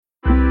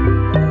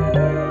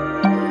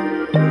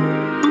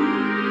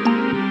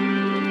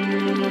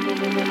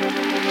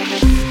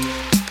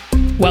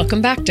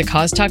Welcome back to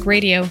Cause Talk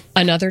Radio,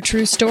 another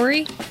true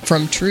story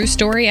from True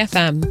Story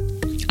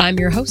FM. I'm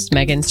your host,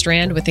 Megan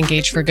Strand with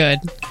Engage for Good.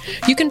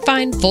 You can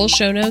find full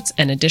show notes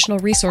and additional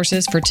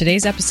resources for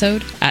today's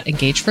episode at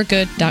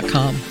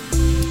engageforgood.com.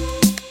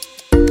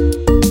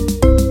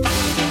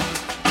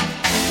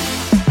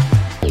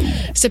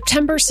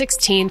 September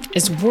 16th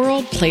is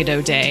World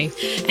Play-Doh Day,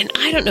 and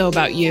I don't know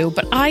about you,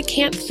 but I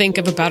can't think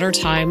of a better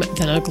time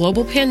than a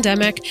global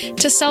pandemic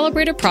to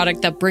celebrate a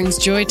product that brings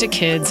joy to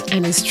kids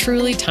and is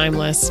truly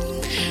timeless.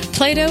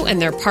 Play-Doh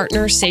and their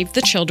partner Save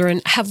the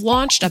Children have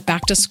launched a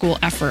back-to-school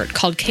effort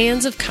called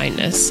Cans of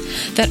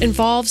Kindness that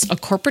involves a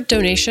corporate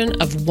donation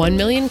of 1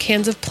 million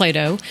cans of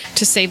Play-Doh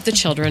to Save the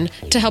Children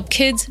to help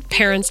kids,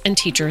 parents, and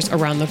teachers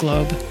around the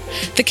globe.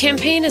 The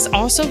campaign is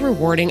also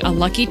rewarding a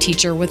lucky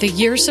teacher with a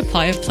year's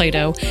supply of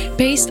Play-Doh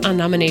based on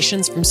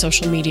nominations from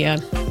social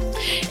media.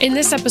 In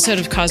this episode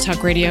of Cause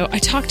Talk Radio, I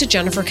talked to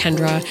Jennifer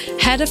Kendra,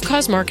 Head of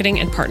Cause Marketing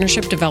and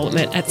Partnership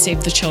Development at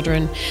Save the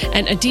Children,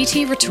 and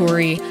Aditi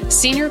Raturi,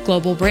 Senior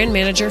Global Brand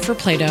Manager for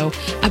Play-Doh,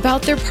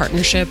 about their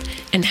partnership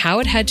and how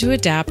it had to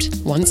adapt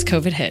once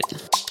COVID hit.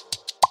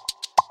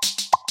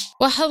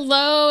 Well,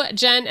 hello,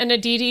 Jen and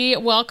Aditi.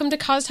 Welcome to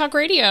Cause Talk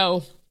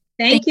Radio.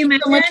 Thank you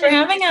so much for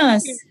having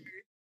us.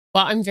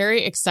 Well, I'm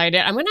very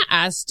excited. I'm going to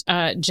ask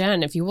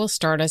Jen if you will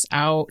start us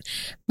out.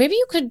 Maybe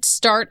you could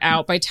start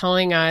out by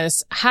telling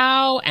us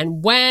how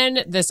and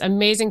when this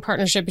amazing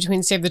partnership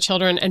between Save the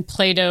Children and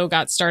Play-Doh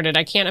got started.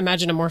 I can't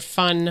imagine a more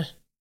fun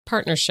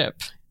partnership.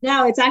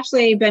 No, it's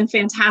actually been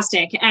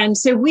fantastic. And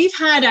so we've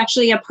had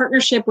actually a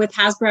partnership with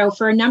Hasbro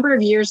for a number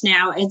of years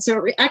now. And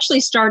so it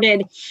actually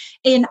started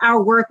in our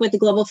work with the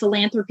Global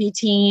Philanthropy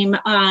team,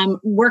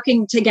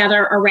 working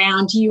together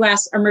around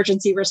U.S.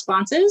 emergency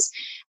responses.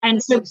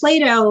 And so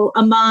Play-Doh,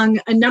 among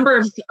a number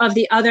of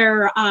the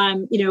other,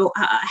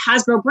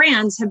 Hasbro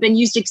brands, have been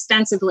used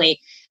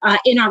extensively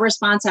in our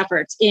response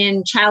efforts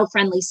in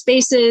child-friendly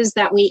spaces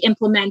that we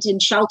implement in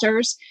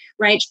shelters,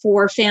 right,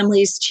 for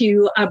families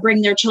to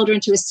bring their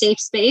children to a safe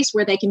space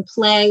where they can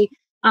play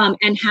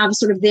and have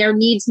sort of their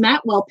needs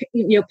met while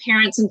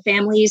parents and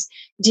families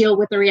deal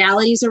with the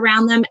realities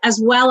around them,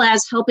 as well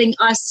as helping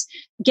us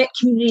get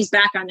communities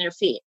back on their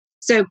feet.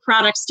 So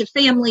products to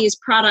families,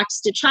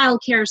 products to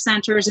childcare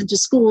centers and to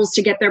schools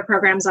to get their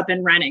programs up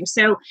and running.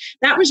 So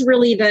that was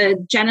really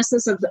the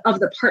genesis of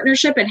the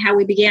partnership and how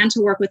we began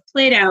to work with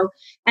Play-Doh.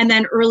 And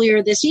then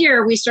earlier this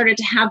year, we started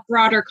to have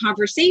broader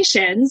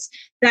conversations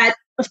that,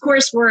 of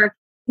course, were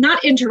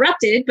not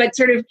interrupted, but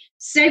sort of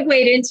segued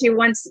into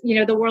once,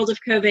 the world of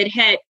COVID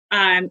hit,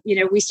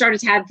 we started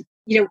to have,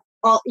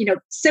 all,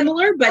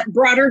 similar, but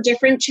broader,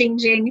 different,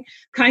 changing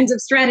kinds of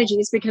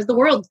strategies because the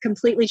world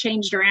completely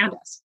changed around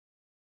us.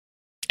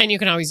 And you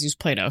can always use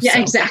Play-Doh. Yeah,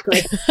 so. Exactly.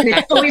 And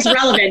it's always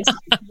relevant.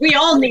 We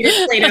all needed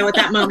Play-Doh at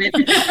that moment.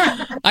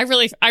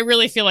 I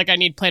really feel like I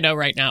need Play-Doh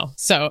right now.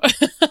 So,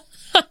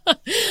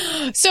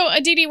 so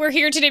Aditi, we're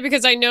here today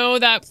because I know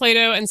that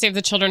Play-Doh and Save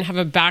the Children have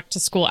a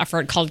back-to-school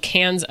effort called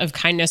Cans of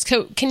Kindness.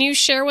 So can you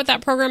share what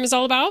that program is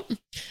all about?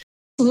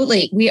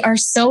 Absolutely. We are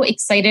so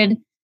excited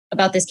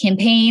about this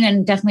campaign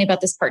and definitely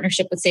about this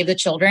partnership with Save the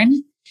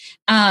Children.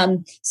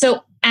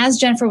 So as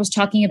Jennifer was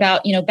talking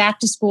about, back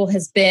to school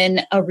has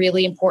been a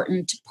really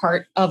important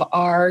part of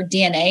our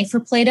DNA for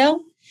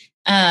Play-Doh.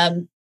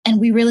 And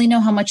we really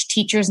know how much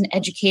teachers and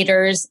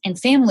educators and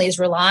families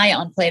rely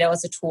on Play-Doh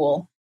as a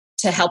tool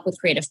to help with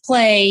creative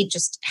play,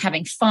 just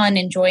having fun,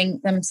 enjoying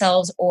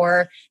themselves,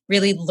 or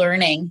really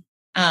learning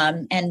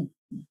and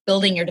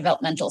building your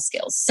developmental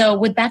skills. So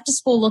with back to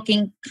school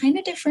looking kind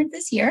of different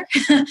this year,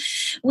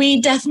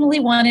 we definitely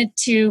wanted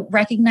to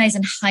recognize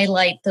and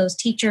highlight those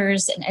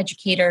teachers and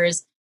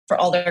educators for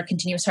all their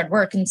continuous hard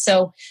work. And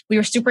so we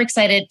were super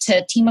excited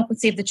to team up with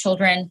Save the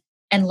Children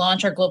and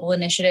launch our global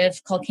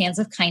initiative called Cans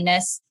of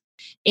Kindness.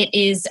 It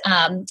is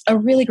a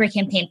really great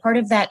campaign. Part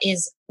of that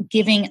is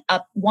giving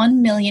up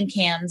 1 million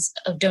cans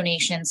of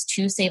donations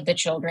to Save the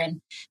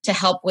Children to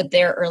help with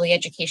their early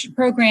education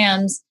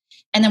programs.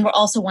 And then we're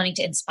also wanting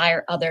to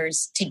inspire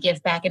others to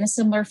give back in a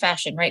similar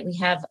fashion, right? We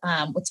have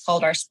what's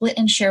called our Split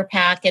and Share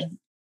Pack, and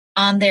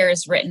on there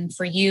is written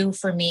for you,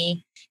 for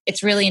me.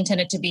 It's really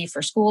intended to be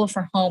for school,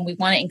 for home. We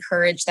want to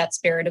encourage that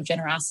spirit of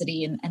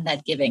generosity and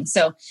that giving.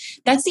 So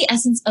that's the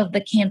essence of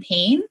the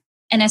campaign.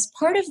 And as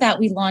part of that,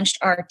 we launched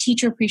our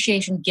Teacher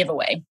Appreciation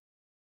Giveaway,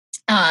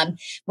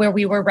 where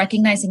we were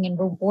recognizing and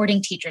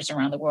rewarding teachers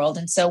around the world.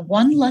 And so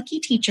one lucky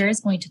teacher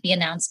is going to be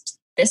announced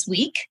this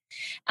week.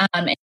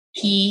 And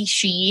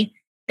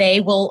they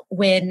will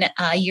win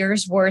a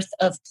year's worth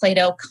of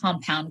Play-Doh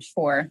compound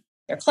for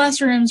their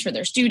classrooms, for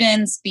their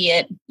students, be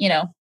it,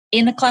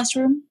 in the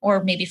classroom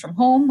or maybe from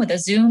home with a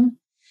Zoom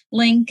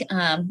link,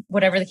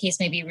 whatever the case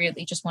may be,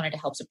 really just wanted to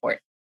help support.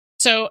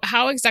 So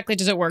how exactly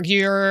does it work?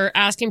 You're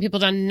asking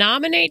people to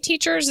nominate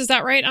teachers, is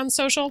that right, on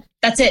social?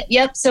 That's it.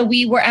 Yep. So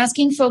we were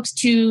asking folks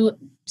to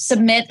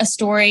submit a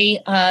story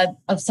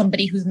of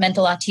somebody who's meant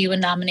a lot to you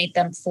and nominate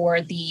them for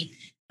the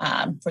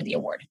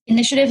award.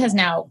 Initiative has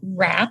now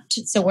wrapped.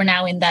 So we're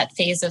now in that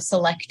phase of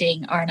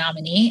selecting our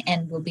nominee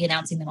and we'll be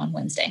announcing them on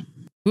Wednesday.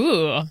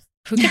 Ooh,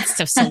 Who gets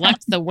to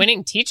select the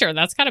winning teacher?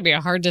 That's got to be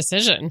a hard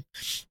decision.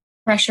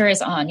 Pressure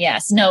is on.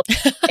 Yes. No,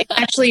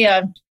 actually,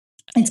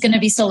 it's going to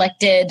be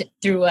selected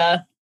through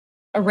a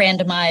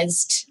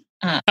randomized.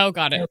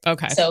 Got it.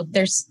 Okay. So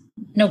there's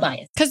no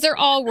bias. Because they're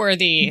all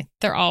worthy.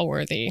 They're all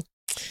worthy.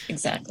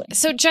 Exactly.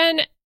 So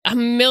Jen,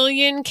 1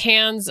 million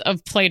cans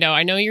of Play-Doh.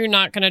 I know you're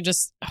not going to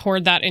just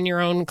hoard that in your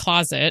own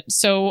closet.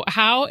 So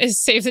how is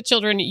Save the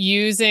Children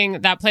using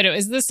that Play-Doh?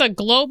 Is this a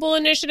global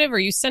initiative? Are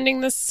you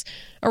sending this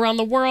around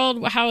the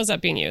world? How is that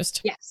being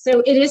used? Yes,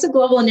 so it is a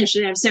global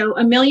initiative. So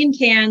 1 million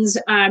cans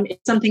is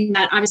something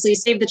that obviously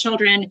Save the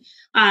Children,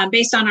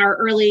 based on our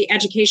early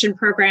education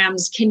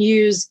programs, can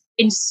use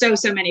in so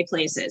many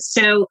places.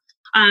 So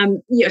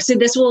so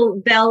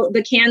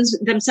the cans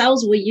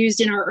themselves will be used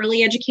in our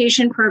early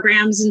education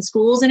programs in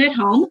schools and at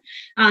home,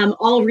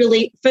 all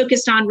really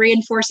focused on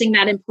reinforcing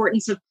that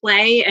importance of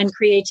play and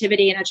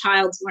creativity in a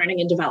child's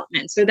learning and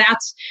development. So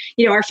that's,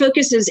 our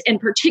focus is, and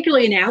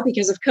particularly now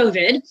because of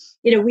COVID,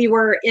 we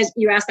were, as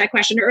you asked that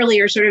question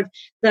earlier, sort of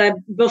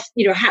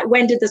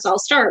when did this all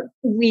start?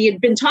 We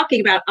had been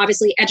talking about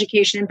obviously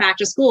education and back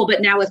to school,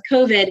 but now with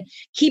COVID,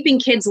 keeping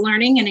kids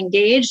learning and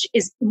engaged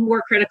is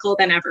more critical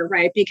than ever,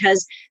 right?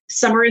 Because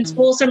some are in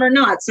school, some are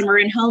not, some are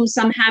in home,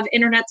 some have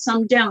internet,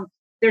 some don't.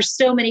 There's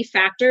so many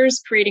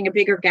factors creating a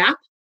bigger gap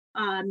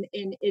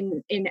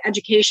in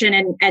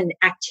education and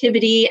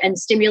activity and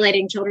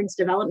stimulating children's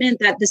development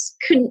that this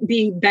couldn't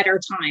be better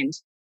timed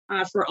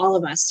for all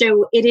of us.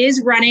 So it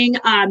is running,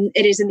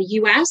 it is in the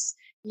US,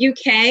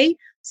 UK,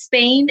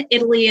 Spain,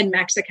 Italy, and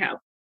Mexico.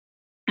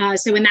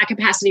 So in that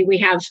capacity, we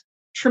have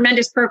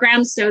tremendous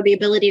programs. So the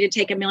ability to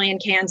take 1 million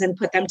cans and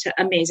put them to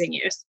amazing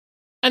use.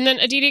 And then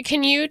Aditi,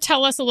 can you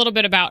tell us a little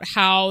bit about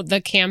how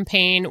the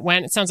campaign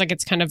went? It sounds like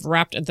it's kind of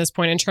wrapped at this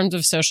point in terms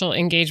of social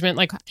engagement.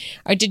 Like,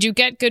 did you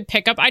get good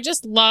pickup? I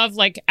just love,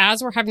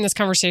 as we're having this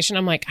conversation,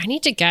 I'm like, I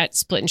need to get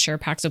split and share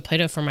packs of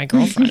Play-Doh for my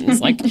girlfriends.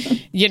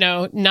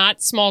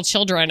 Not small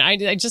children.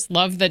 I just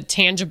love the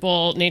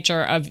tangible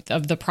nature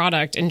of the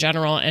product in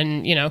general.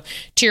 And,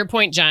 to your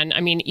point, Jen, I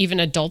mean,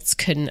 even adults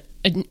can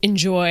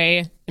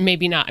enjoy,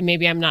 maybe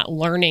I'm not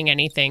learning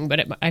anything,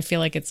 but I feel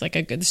like it's like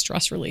a good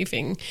stress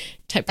relieving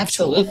type of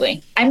tool.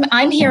 Absolutely.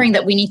 I'm hearing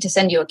that we need to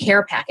send you a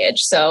care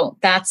package. So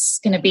that's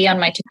going to be on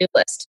my to-do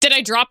list. Did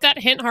I drop that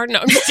hint hard? No,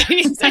 I'm just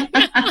teasing.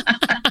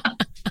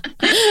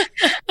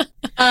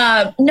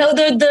 No,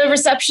 the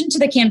reception to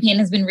the campaign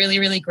has been really,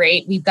 really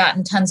great. We've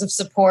gotten tons of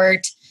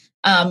support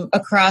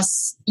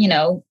across,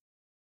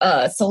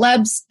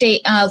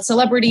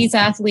 celebrities,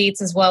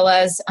 athletes, as well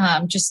as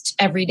just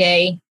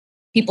everyday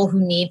people who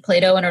need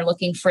Play-Doh and are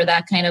looking for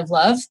that kind of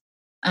love.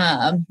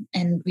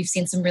 And we've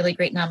seen some really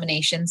great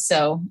nominations.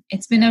 So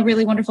it's been a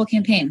really wonderful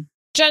campaign.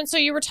 Jen, so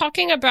you were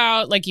talking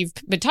about, you've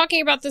been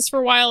talking about this for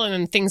a while and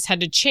then things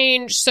had to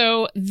change.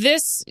 So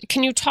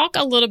can you talk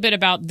a little bit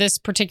about this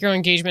particular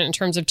engagement in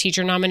terms of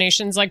teacher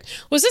nominations?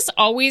 Was this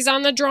always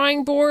on the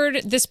drawing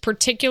board, this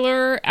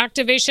particular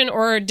activation,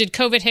 or did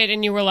COVID hit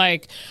and you were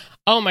like,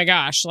 oh my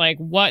gosh,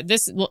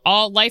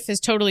 all life has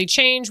totally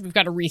changed. We've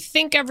got to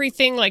rethink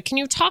everything. Can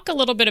you talk a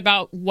little bit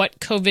about what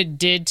COVID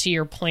did to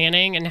your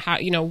planning and how,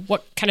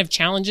 what kind of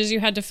challenges you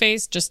had to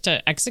face just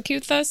to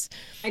execute this?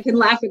 I can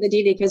laugh with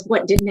Aditi because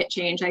what didn't it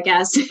change, I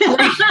guess? Other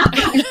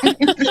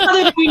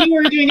than we knew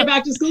we were doing a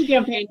back to school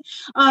campaign.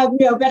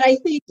 But I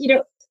think,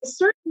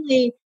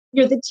 certainly,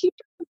 the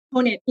teacher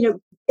component,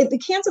 the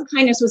Cans of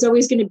Kindness was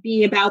always going to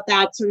be about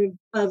that sort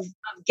of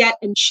get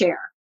and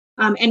share.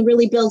 And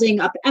really building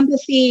up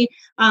empathy,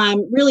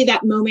 really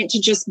that moment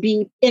to just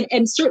be,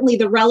 and certainly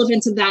the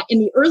relevance of that in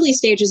the early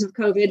stages of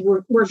COVID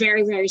were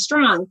very, very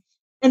strong.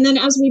 And then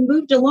as we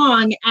moved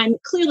along, and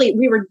clearly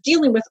we were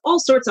dealing with all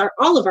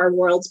of our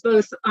worlds,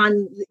 both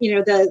on,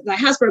 the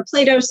Hasbro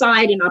Play-Doh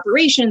side and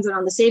operations and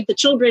on the Save the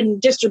Children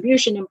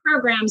distribution and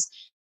programs,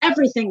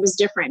 everything was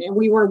different. And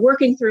we were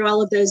working through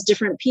all of those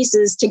different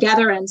pieces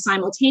together and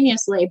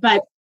simultaneously.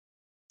 But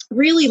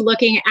really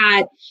looking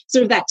at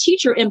sort of that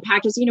teacher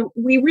impact is,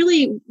 we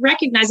really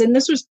recognize, and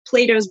this was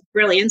Play-Doh's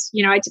brilliance,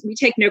 we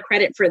take no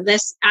credit for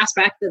this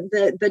aspect,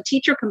 the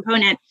teacher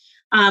component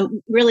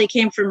really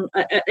came from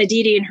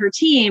Aditi and her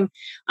team,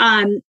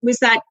 was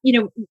that,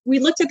 we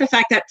looked at the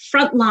fact that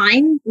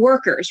frontline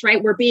workers,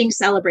 right, were being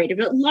celebrated.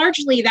 But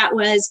largely that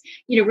was,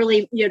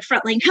 really, you had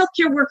frontline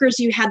healthcare workers,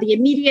 you had the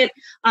immediate,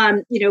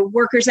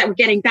 workers that were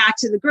getting back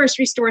to the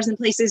grocery stores and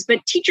places,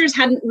 but teachers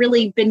hadn't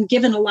really been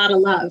given a lot of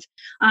love.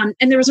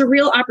 And there was a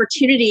real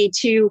opportunity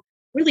to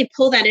really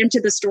pull that into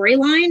the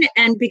storyline.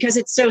 And because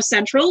it's so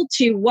central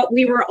to what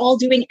we were all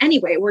doing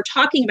anyway, we're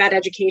talking about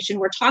education,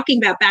 we're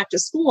talking about back to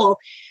school.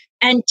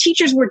 And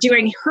teachers were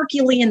doing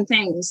Herculean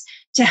things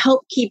to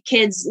help keep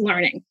kids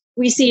learning.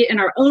 We see it in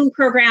our own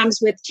programs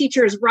with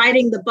teachers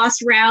riding the bus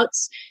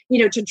routes,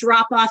 to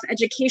drop off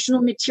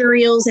educational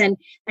materials and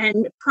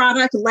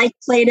product like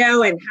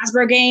Play-Doh and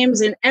Hasbro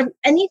games and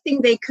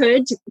anything they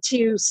could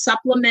to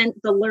supplement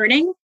the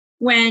learning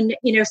when,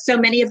 so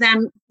many of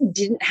them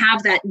didn't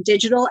have that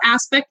digital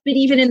aspect. But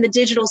even in the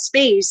digital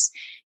space,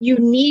 you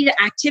need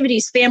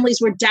activities.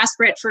 Families were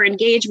desperate for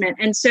engagement.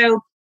 And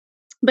so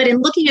But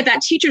in looking at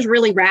that, teachers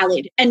really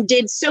rallied and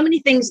did so many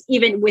things,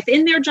 even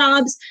within their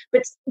jobs,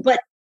 but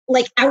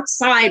like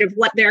outside of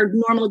what their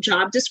normal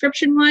job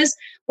description was,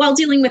 while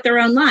dealing with their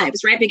own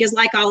lives, right? Because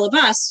like all of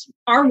us,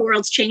 our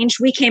world's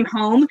changed. We came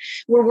home,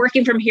 we're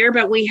working from here,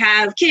 but we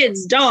have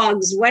kids,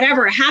 dogs,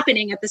 whatever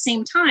happening at the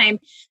same time.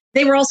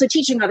 They were also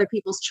teaching other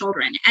people's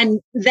children.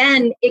 And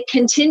then it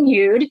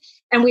continued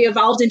and we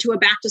evolved into a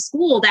back to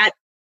school that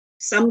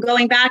some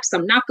going back,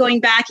 some not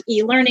going back,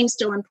 e-learning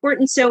still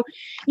important. So,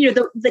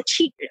 the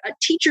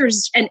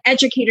teachers and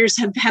educators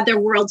have had their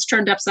worlds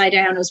turned upside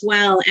down as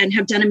well and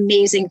have done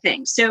amazing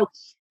things. So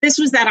this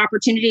was that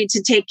opportunity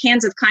to take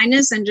cans of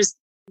kindness and just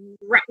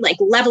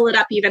level it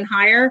up even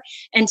higher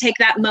and take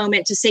that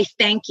moment to say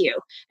thank you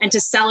and to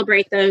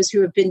celebrate those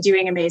who have been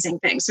doing amazing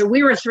things. So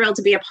we were thrilled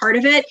to be a part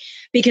of it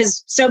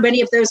because so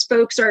many of those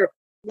folks are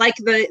like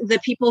the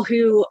people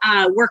who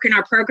work in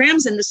our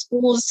programs and the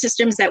school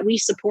systems that we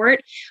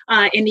support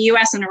in the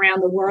US and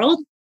around the world.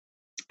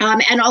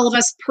 And all of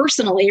us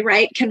personally,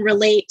 right, can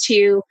relate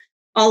to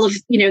all of,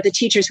 the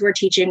teachers who are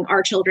teaching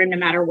our children no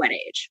matter what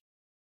age.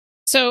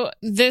 So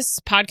this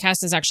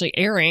podcast is actually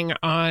airing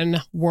on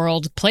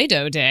World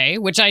Play-Doh Day,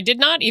 which I did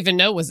not even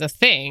know was a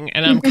thing.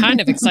 And I'm kind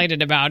of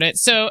excited about it.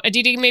 So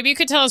Aditi, maybe you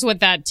could tell us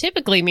what that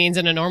typically means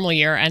in a normal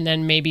year and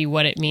then maybe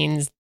what it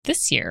means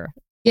this year.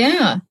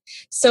 Yeah.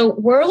 So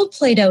World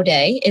Play-Doh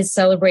Day is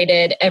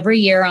celebrated every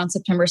year on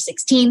September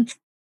 16th.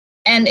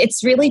 And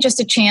it's really just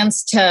a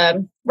chance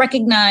to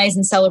recognize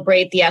and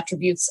celebrate the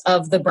attributes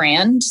of the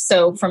brand.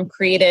 So from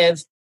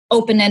creative,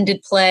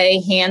 open-ended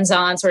play,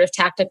 hands-on sort of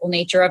tactical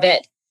nature of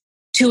it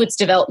to its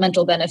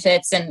developmental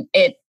benefits. And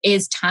it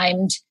is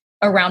timed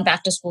around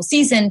back to school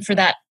season for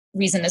that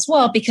reason as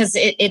well, because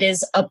it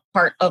is a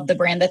part of the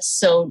brand that's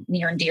so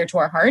near and dear to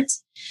our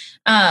hearts.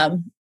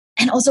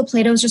 And also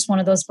Play-Doh is just one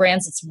of those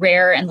brands that's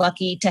rare and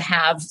lucky to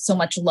have so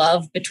much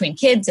love between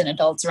kids and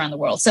adults around the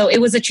world. So it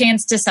was a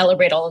chance to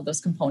celebrate all of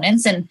those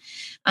components. And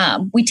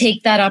we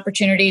take that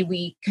opportunity.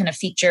 We kind of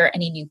feature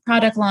any new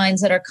product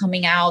lines that are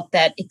coming out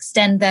that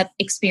extend that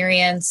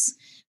experience.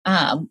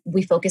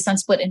 We focus on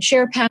split and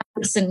share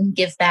packs and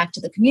give back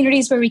to the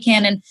communities where we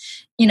can. And,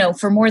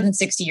 for more than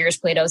 60 years,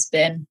 Play-Doh's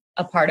been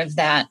a part of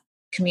that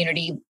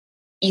community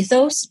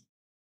ethos.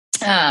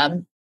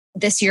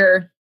 This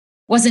year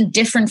wasn't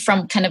different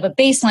from kind of a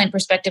baseline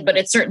perspective, but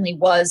it certainly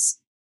was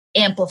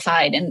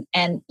amplified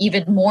and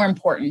even more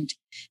important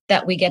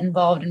that we get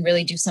involved and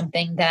really do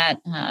something that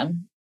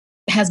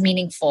has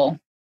meaningful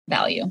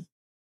value.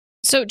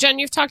 So, Jen,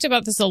 you've talked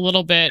about this a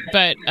little bit,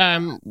 but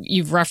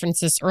you've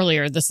referenced this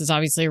earlier. This is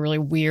obviously a really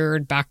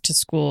weird back to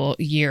school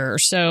year.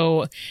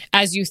 So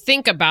as you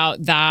think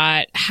about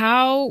that,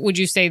 how would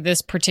you say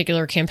this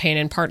particular campaign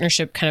and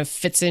partnership kind of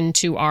fits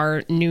into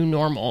our new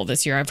normal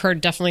this year? I've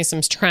heard definitely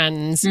some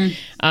trends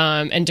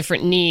and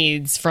different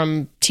needs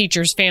from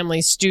teachers,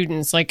 families,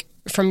 students. Like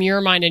from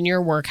your mind and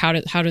your work, how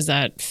does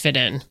that fit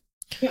in?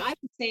 I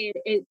would say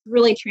it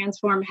really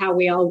transformed how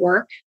we all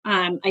work.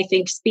 I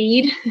think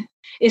speed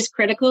is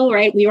critical,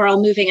 right? We are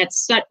all moving at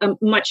such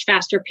much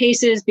faster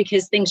paces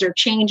because things are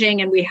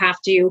changing and we have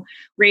to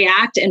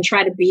react and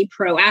try to be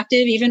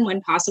proactive even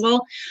when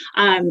possible.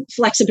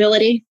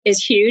 Flexibility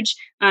is huge.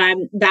 I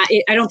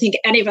don't think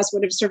any of us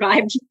would have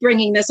survived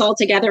bringing this all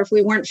together if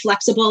we weren't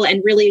flexible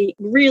and really,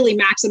 really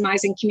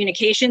maximizing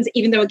communications,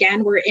 even though,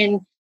 again, we're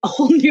in a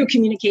whole new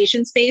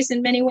communication space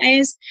in many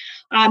ways,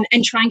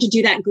 and trying to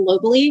do that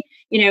globally.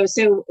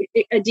 So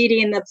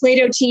Aditi and the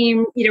Play-Doh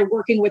team,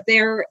 working with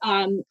their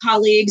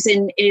colleagues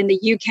in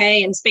the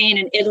UK and Spain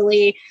and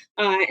Italy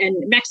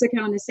and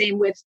Mexico, and the same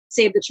with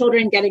Save the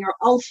Children, getting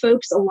all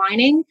folks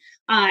aligning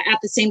at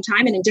the same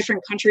time and in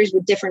different countries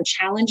with different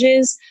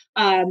challenges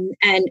and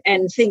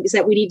things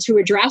that we need to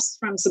address,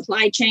 from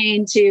supply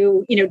chain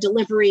to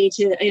delivery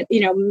to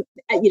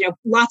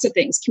lots of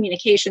things,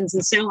 communications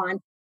and so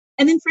on.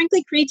 And then,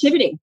 frankly,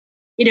 creativity.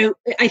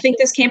 I think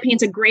this campaign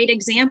is a great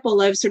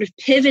example of sort of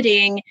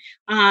pivoting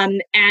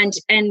and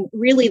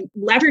really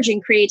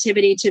leveraging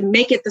creativity to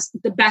make it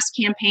the best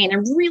campaign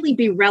and really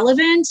be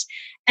relevant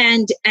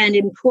and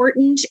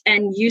important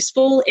and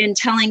useful in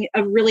telling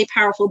a really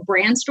powerful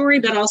brand story,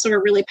 but also a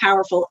really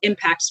powerful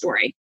impact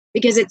story.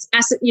 Because it's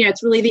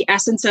really the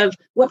essence of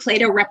what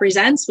Play-Doh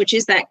represents, which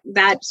is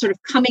that sort of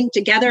coming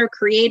together,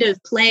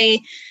 creative play,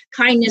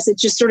 kindness. It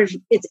just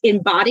it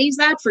embodies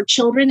that for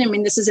children. I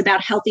mean, this is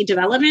about healthy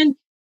development.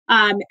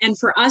 And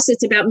for us,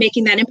 it's about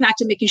making that impact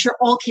and making sure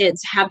all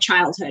kids have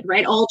childhood,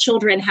 right? All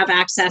children have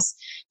access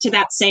to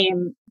that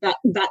same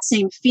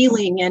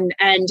feeling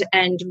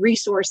and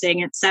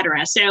resourcing, et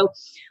cetera. So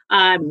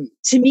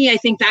to me, I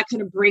think that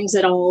kind of brings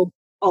it all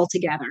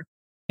together.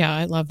 Yeah,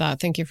 I love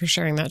that. Thank you for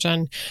sharing that,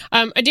 Jen.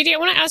 Aditi, I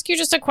want to ask you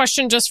just a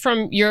question just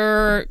from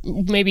your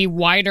maybe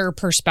wider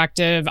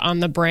perspective on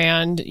the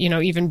brand,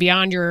 even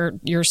beyond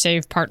your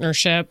Save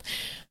partnership.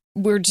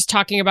 We're just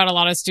talking about a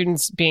lot of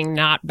students being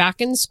not back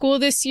in school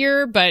this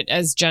year, but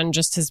as Jen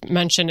just has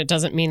mentioned, it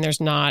doesn't mean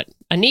there's not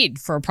a need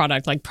for a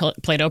product like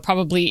Play-Doh,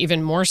 probably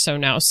even more so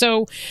now.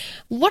 So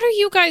what are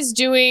you guys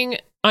doing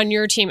on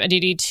your team,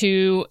 Aditi,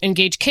 to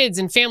engage kids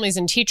and families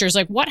and teachers?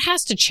 Like, what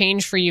has to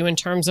change for you in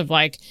terms of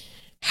like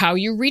how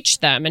you reach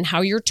them and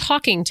how you're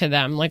talking to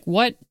them? Like,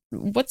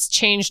 what's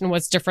changed and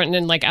what's different?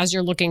 And like, as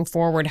you're looking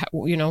forward,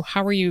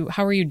 how are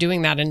you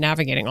doing that and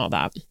navigating all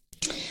that?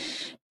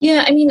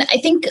 Yeah, I mean, I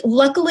think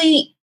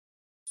luckily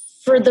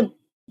for the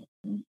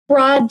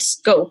broad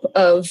scope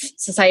of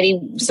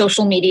society,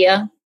 social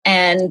media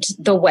and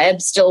the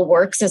web still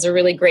works as a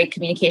really great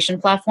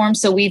communication platform.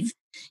 So we've,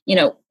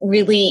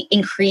 really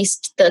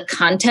increased the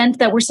content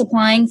that we're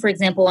supplying, for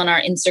example, on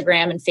our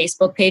Instagram and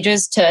Facebook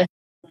pages to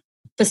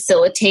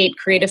facilitate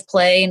creative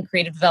play and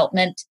creative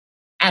development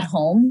at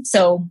home.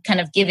 So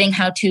kind of giving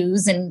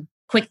how-tos and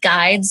quick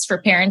guides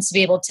for parents to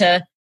be able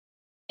to,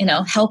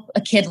 help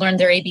a kid learn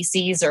their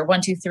ABCs or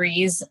 1, 2,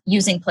 3s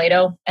using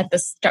Play-Doh at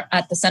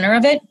the center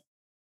of it.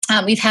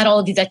 We've had all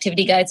of these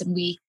activity guides and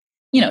we,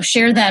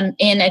 share them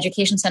in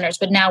education centers,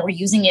 but now we're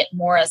using it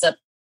more as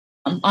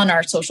on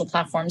our social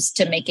platforms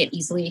to make it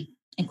easily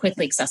and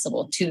quickly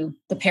accessible to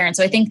the parents.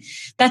 So I think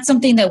that's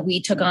something that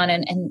we took on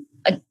and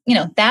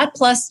that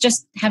plus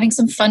just having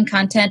some fun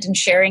content and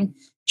sharing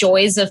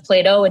joys of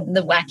Play-Doh and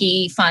the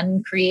wacky,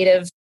 fun,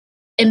 creative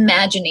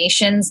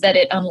imaginations that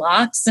it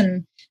unlocks.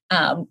 And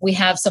we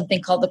have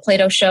something called the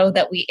Play-Doh Show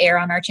that we air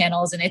on our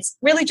channels. And it's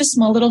really just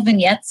small little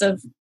vignettes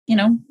of,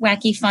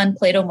 wacky, fun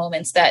Play-Doh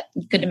moments that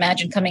you could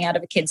imagine coming out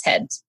of a kid's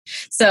head.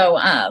 So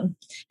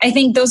I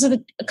think those are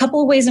a couple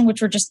of ways in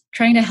which we're just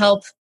trying to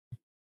help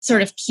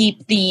sort of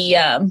keep the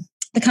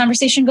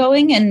conversation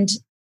going. And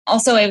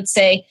also, I would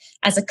say,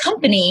 as a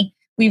company,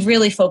 we've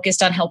really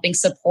focused on helping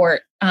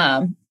support,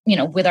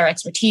 with our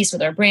expertise,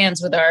 with our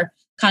brands, with our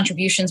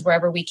contributions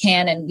wherever we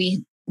can. And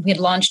we had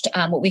launched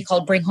what we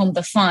called Bring Home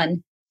the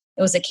Fun.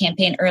 It was a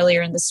campaign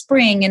earlier in the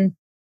spring, and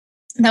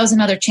that was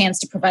another chance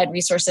to provide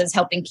resources,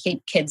 helping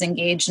keep kids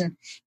engaged. And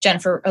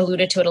Jennifer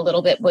alluded to it a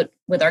little bit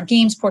with our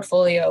games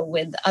portfolio,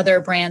 with other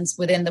brands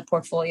within the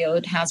portfolio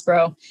at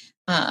Hasbro,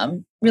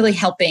 really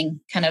helping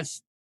kind of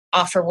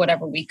offer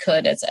whatever we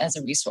could as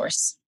a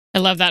resource. I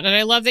love that. And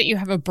I love that you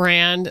have a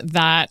brand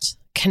that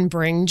can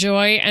bring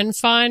joy and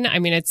fun. I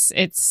mean, it's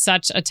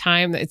such a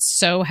time that it's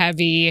so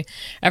heavy.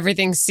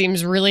 Everything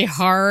seems really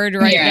hard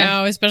right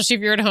now, especially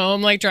if you're at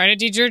home, like trying to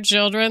teach your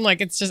children.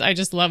 Like, I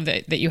just love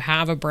that you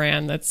have a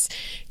brand that's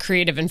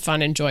creative and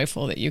fun and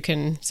joyful that you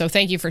can. So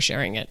thank you for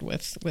sharing it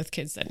with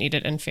kids that need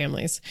it and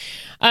families.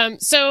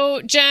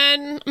 So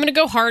Jen, I'm going to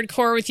go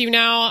hardcore with you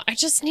now. I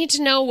just need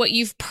to know what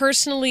you've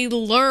personally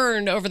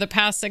learned over the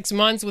past 6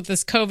 months with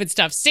this COVID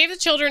stuff. Save the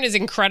Children is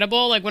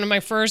incredible. Like, one of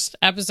my first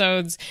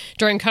episodes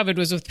during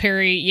COVID was with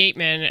Perry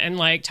Yateman and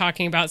like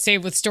talking about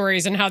Save with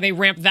Stories and how they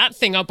ramped that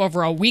thing up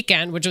over a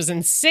weekend, which was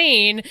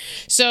insane.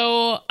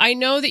 So I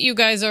know that you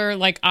guys are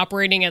like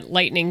operating at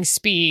lightning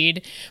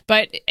speed,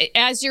 but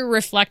as you're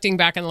reflecting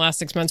back in the last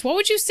 6 months, what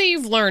would you say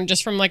you've learned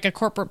just from like a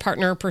corporate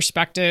partner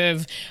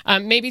perspective?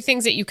 Maybe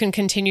things that you can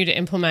continue to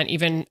implement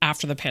even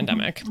after the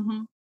pandemic.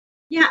 Mm-hmm.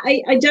 Yeah,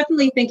 I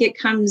definitely think it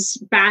comes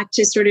back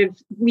to sort of,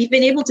 we've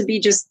been able to be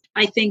just,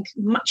 I think,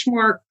 much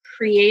more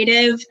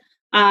creative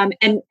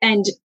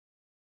and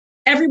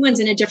everyone's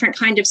in a different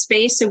kind of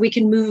space. So we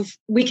can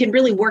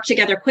really work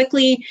together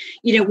quickly.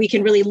 We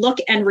can really look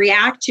and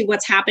react to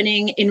what's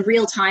happening in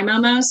real time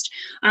almost,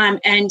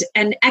 and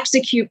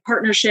execute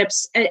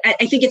partnerships.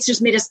 I think it's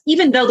just made us,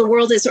 even though the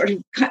world is sort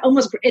of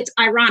almost, it's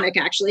ironic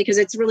actually, because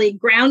it's really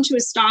ground to a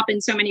stop in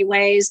so many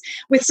ways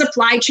with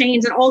supply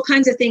chains and all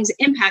kinds of things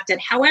impacted.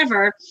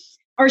 However,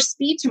 our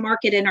speed to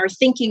market and our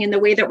thinking and the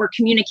way that we're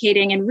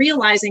communicating and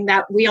realizing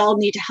that we all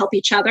need to help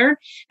each other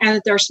and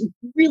that there's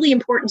really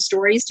important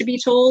stories to be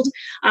told.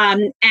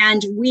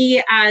 And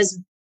we as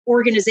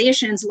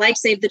organizations like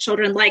Save the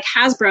Children, like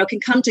Hasbro, can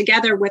come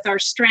together with our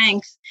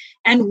strength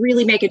and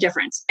really make a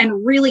difference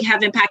and really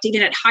have impact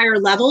even at higher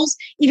levels,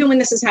 even when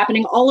this is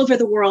happening all over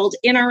the world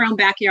in our own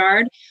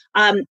backyard.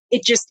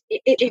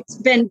 It's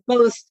been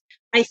both,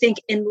 I think,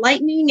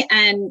 enlightening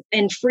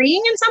and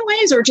freeing in some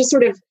ways, or just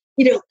sort of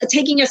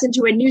taking us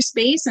into a new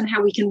space and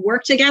how we can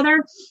work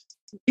together,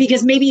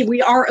 because maybe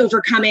we are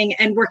overcoming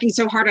and working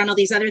so hard on all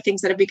these other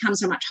things that have become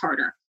so much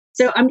harder.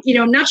 So I'm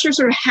not sure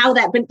sort of how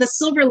that, but the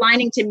silver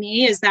lining to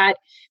me is that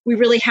we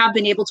really have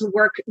been able to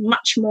work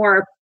much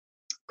more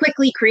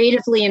quickly,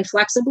 creatively, and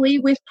flexibly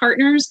with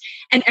partners,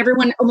 and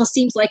everyone almost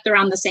seems like they're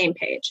on the same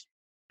page.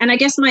 And I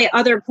guess my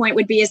other point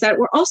would be is that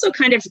we're also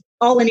kind of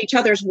all in each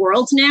other's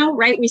worlds now,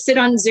 right? We sit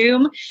on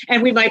Zoom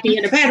and we might be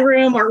in a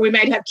bedroom, or we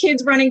might have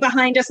kids running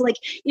behind us. Like,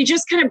 it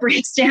just kind of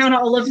breaks down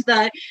all of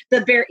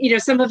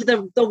some of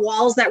the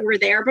walls that were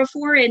there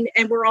before, and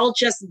we're all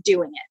just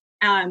doing it.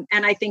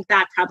 And I think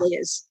that probably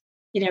is,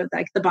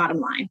 like the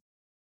bottom line.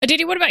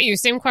 Aditi, what about you?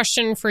 Same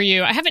question for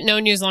you. I haven't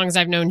known you as long as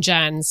I've known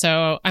Jen,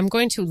 so I'm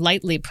going to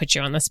lightly put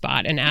you on the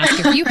spot and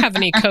ask if you have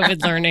any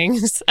COVID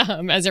learnings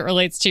as it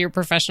relates to your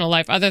professional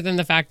life, other than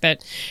the fact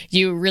that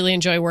you really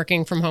enjoy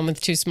working from home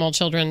with 2 small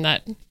children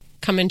that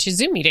come into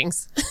Zoom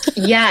meetings.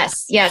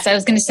 Yes. I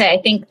was going to say,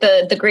 I think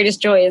the greatest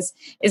joy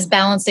is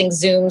balancing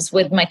Zooms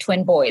with my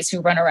twin boys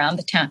who run around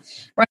the town.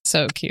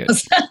 So cute.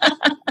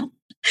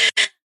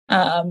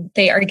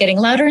 They are getting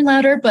louder and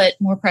louder, but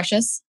more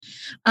precious.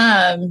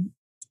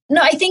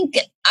 No, I think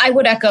I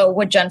would echo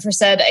what Jennifer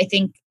said. I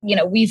think,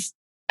 we've,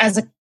 as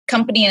a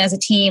company and as a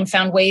team,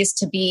 found ways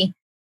to be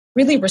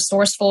really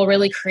resourceful,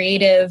 really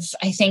creative.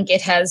 I think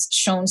it has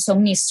shown so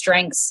many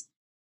strengths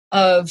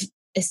of,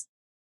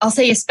 I'll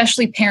say,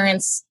 especially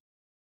parents,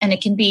 and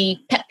it can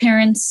be pet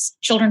parents,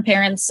 children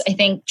parents. I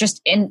think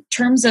just in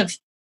terms of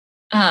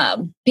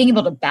being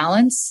able to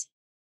balance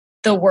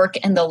the work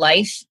and the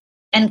life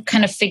and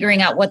kind of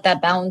figuring out what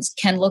that balance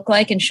can look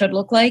like and should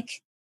look like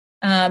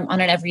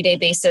on an everyday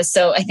basis.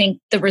 So I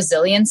think the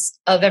resilience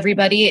of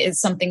everybody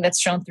is something that's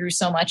shown through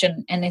so much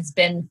and it's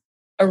been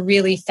a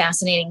really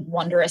fascinating,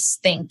 wondrous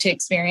thing to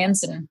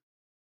experience and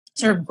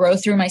sort of grow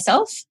through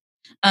myself.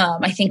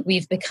 I think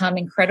we've become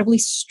incredibly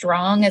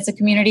strong as a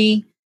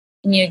community,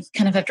 and you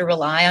kind of have to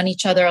rely on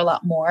each other a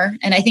lot more.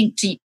 And I think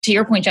to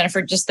your point,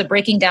 Jennifer, just the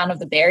breaking down of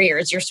the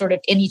barriers, you're sort of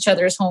in each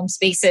other's home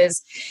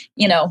spaces,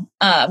 you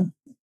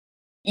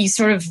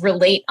sort of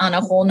relate on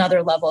a whole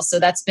nother level. So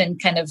that's been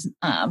kind of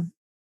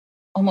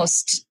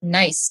almost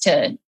nice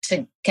to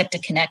get to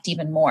connect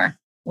even more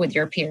with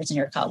your peers and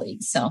your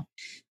colleagues. So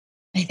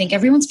I think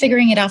everyone's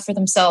figuring it out for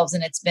themselves,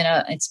 and it's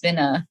been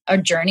a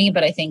journey,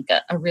 but I think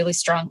a really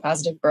strong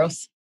positive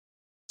growth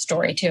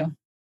story too.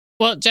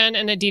 Well, Jen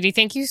and Aditi,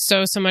 thank you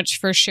so much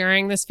for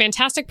sharing this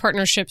fantastic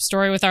partnership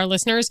story with our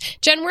listeners.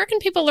 Jen, where can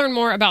people learn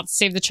more about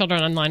Save the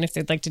Children online if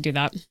they'd like to do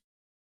that?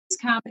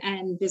 Come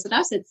and visit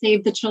us at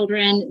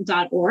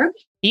savethechildren.org.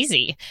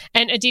 Easy.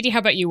 And Aditi, how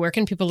about you? Where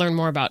can people learn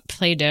more about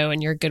Play-Doh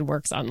and your good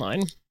works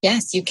online?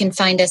 Yes, you can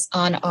find us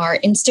on our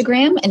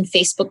Instagram and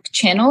Facebook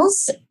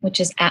channels, which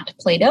is at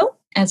Play-Doh,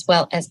 as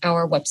well as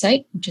our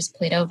website, which is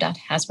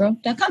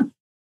playdoh.hasbro.com.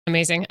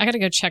 Amazing. I got to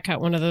go check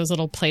out one of those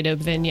little Play-Doh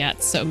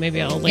vignettes. So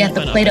maybe I'll link the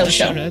one Play-Doh up in the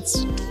show show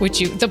notes.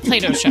 The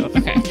Play-Doh show.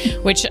 Okay.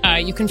 Which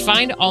you can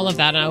find all of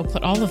that. And I'll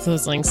put all of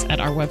those links at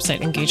our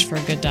website,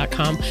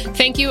 engageforagood.com.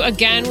 Thank you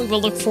again. We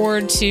will look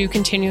forward to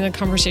continuing the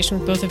conversation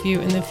with both of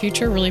you in the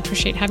future. Really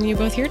appreciate having you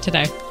both here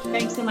today.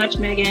 Thanks so much,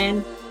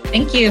 Megan.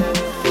 Thank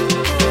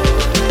you.